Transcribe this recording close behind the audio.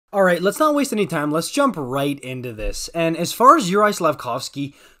All right, let's not waste any time. Let's jump right into this. And as far as Juraj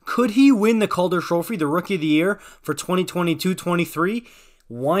Slafkovsky, could he win the Calder Trophy, the Rookie of the Year for 2022-23?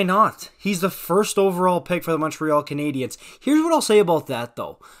 Why not? He's the first overall pick for the Montreal Canadiens. Here's what I'll say about that,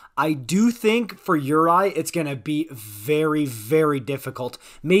 though. I do think for Uri, it's going to be very, very difficult.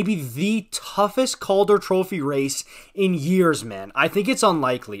 Maybe the toughest Calder Trophy race in years, man. I think it's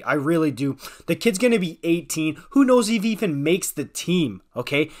unlikely. I really do. The kid's going to be 18. Who knows if he even makes the team,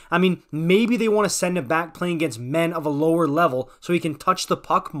 okay? I mean, maybe they want to send him back playing against men of a lower level so he can touch the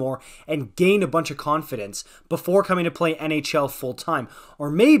puck more and gain a bunch of confidence before coming to play NHL full-time. Or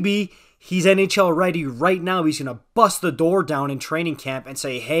maybe he's NHL ready right now. He's going to bust the door down in training camp and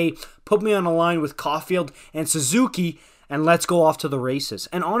say, hey, put me on a line with Caufield and Suzuki and let's go off to the races.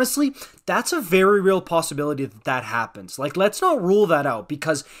 And honestly, that's a very real possibility that that happens. Like, let's not rule that out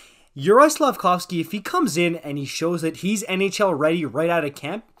because Juraj Slafkovsky, if he comes in and he shows that he's NHL ready right out of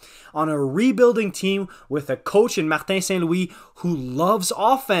camp on a rebuilding team with a coach in Martin St. Louis who loves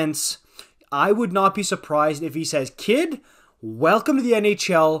offense, I would not be surprised if he says, kid, welcome to the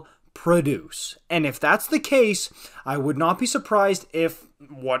NHL, produce. And if that's the case, I would not be surprised if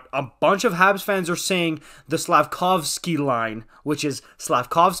what a bunch of Habs fans are saying, the Slafkovsky line, which is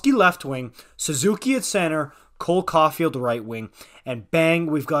Slafkovsky left wing, Suzuki at center, Cole Caufield right wing, and bang,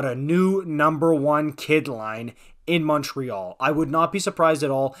 we've got a new number one kid line in Montreal. I would not be surprised at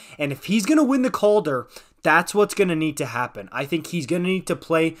all. And if he's going to win the Calder, that's what's going to need to happen. I think he's going to need to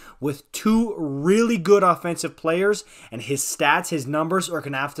play with two really good offensive players, and his stats, his numbers are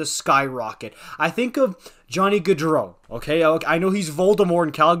going to have to skyrocket. I think of Johnny Gaudreau, okay? I know he's Voldemort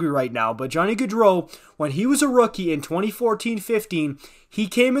in Calgary right now, but Johnny Gaudreau, when he was a rookie in 2014-15, he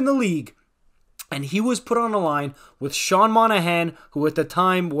came in the league, and he was put on a line with Sean Monahan, who at the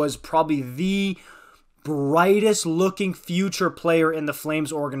time was probably the brightest looking future player in the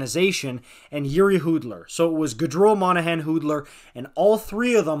Flames organization, and Yuri Hudler. So it was Gaudreau, Monahan, Hudler, and all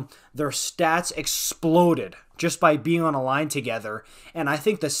three of them, their stats exploded just by being on a line together. And I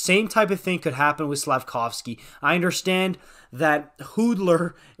think the same type of thing could happen with Slafkovsky. I understand that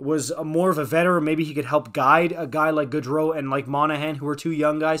Hudler was more of a veteran. Maybe he could help guide a guy like Gaudreau and like Monahan, who are two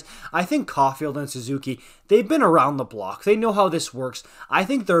young guys. I think Caufield and Suzuki, they've been around the block. They know how this works. I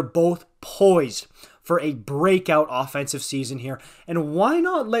think they're both poised for a breakout offensive season here. And why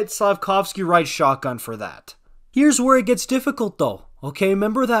not let Slafkovsky ride shotgun for that? Here's where it gets difficult though. Okay,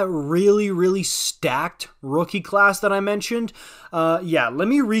 remember that really, really stacked rookie class that I mentioned? Yeah, let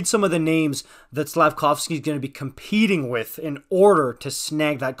me read some of the names that Slafkovsky is going to be competing with in order to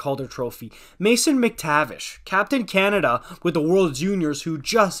snag that Calder Trophy. Mason McTavish, Captain Canada with the World Juniors, who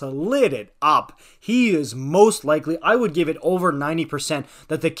just lit it up. He is most likely, I would give it over 90%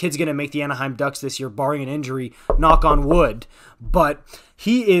 that the kid's going to make the Anaheim Ducks this year, barring an injury, knock on wood. But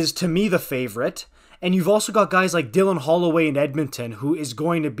he is, to me, the favorite. And you've also got guys like Dylan Holloway in Edmonton, who is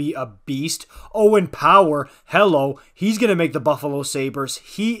going to be a beast. Owen Power, hello, he's going to make the Buffalo Sabres.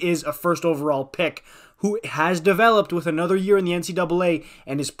 He is a first overall pick who has developed with another year in the NCAA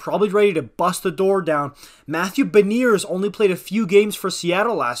and is probably ready to bust the door down. Matthew Beniers only played a few games for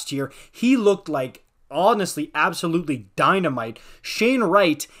Seattle last year. He looked like, honestly, absolutely dynamite. Shane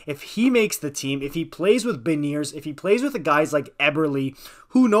Wright, if he makes the team, if he plays with Beniers, if he plays with the guys like Eberle,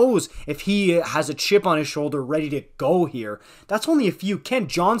 who knows if he has a chip on his shoulder ready to go here. That's only a few. Kent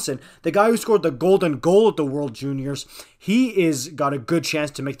Johnson, the guy who scored the golden goal at the World Juniors, he is got a good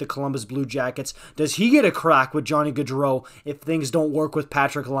chance to make the Columbus Blue Jackets. Does he get a crack with Johnny Gaudreau if things don't work with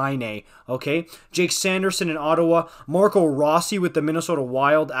Patrick Laine? Okay, Jake Sanderson in Ottawa, Marco Rossi with the Minnesota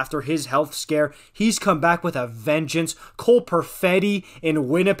Wild after his health scare. He's come back with a vengeance. Cole Perfetti in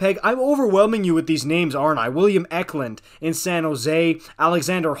Winnipeg. I'm overwhelming you with these names, aren't I? William Eklund in San Jose,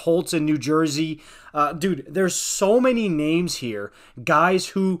 Alexander Holtz in New Jersey. Dude, there's so many names here. Guys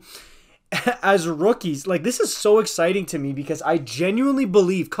who, as rookies, like, this is so exciting to me because I genuinely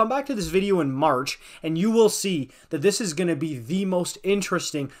believe, come back to this video in March and you will see that this is going to be the most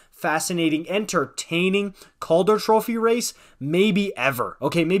interesting, fascinating, entertaining Calder Trophy race maybe ever.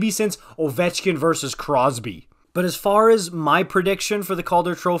 Okay, maybe since Ovechkin versus Crosby. But as far as my prediction for the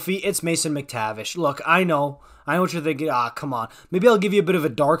Calder Trophy, it's Mason McTavish. Look, I know what you're thinking. Come on. Maybe I'll give you a bit of a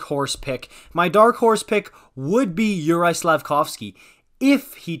dark horse pick. My dark horse pick would be Juraj Slafkovsky,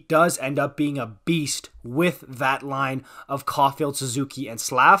 if he does end up being a beast with that line of Caufield, Suzuki, and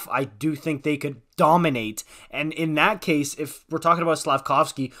Slav. I do think they could dominate. And in that case, if we're talking about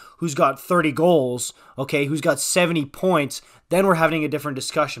Slafkovsky, who's got 30 goals, okay, who's got 70 points, then we're having a different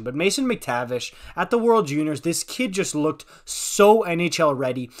discussion. But Mason McTavish at the World Juniors, this kid just looked so NHL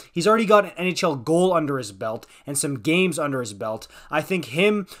ready. He's already got an NHL goal under his belt and some games under his belt. I think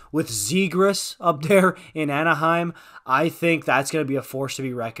him with Zegras up there in Anaheim, I think that's going to be a force to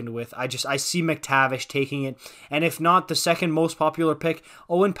be reckoned with. I see McTavish taking it. And if not, the second most popular pick,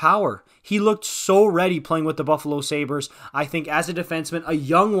 Owen Power. He looked so ready playing with the Buffalo Sabres. I think as a defenseman, a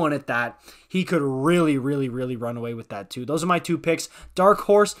young one at that, he could really, really, really run away with that too. Those are my two picks. Dark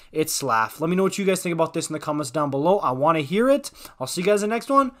horse, it's Slaf. Let me know what you guys think about this in the comments down below. I want to hear it. I'll see you guys in the next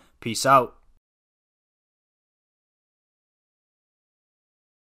one. Peace out.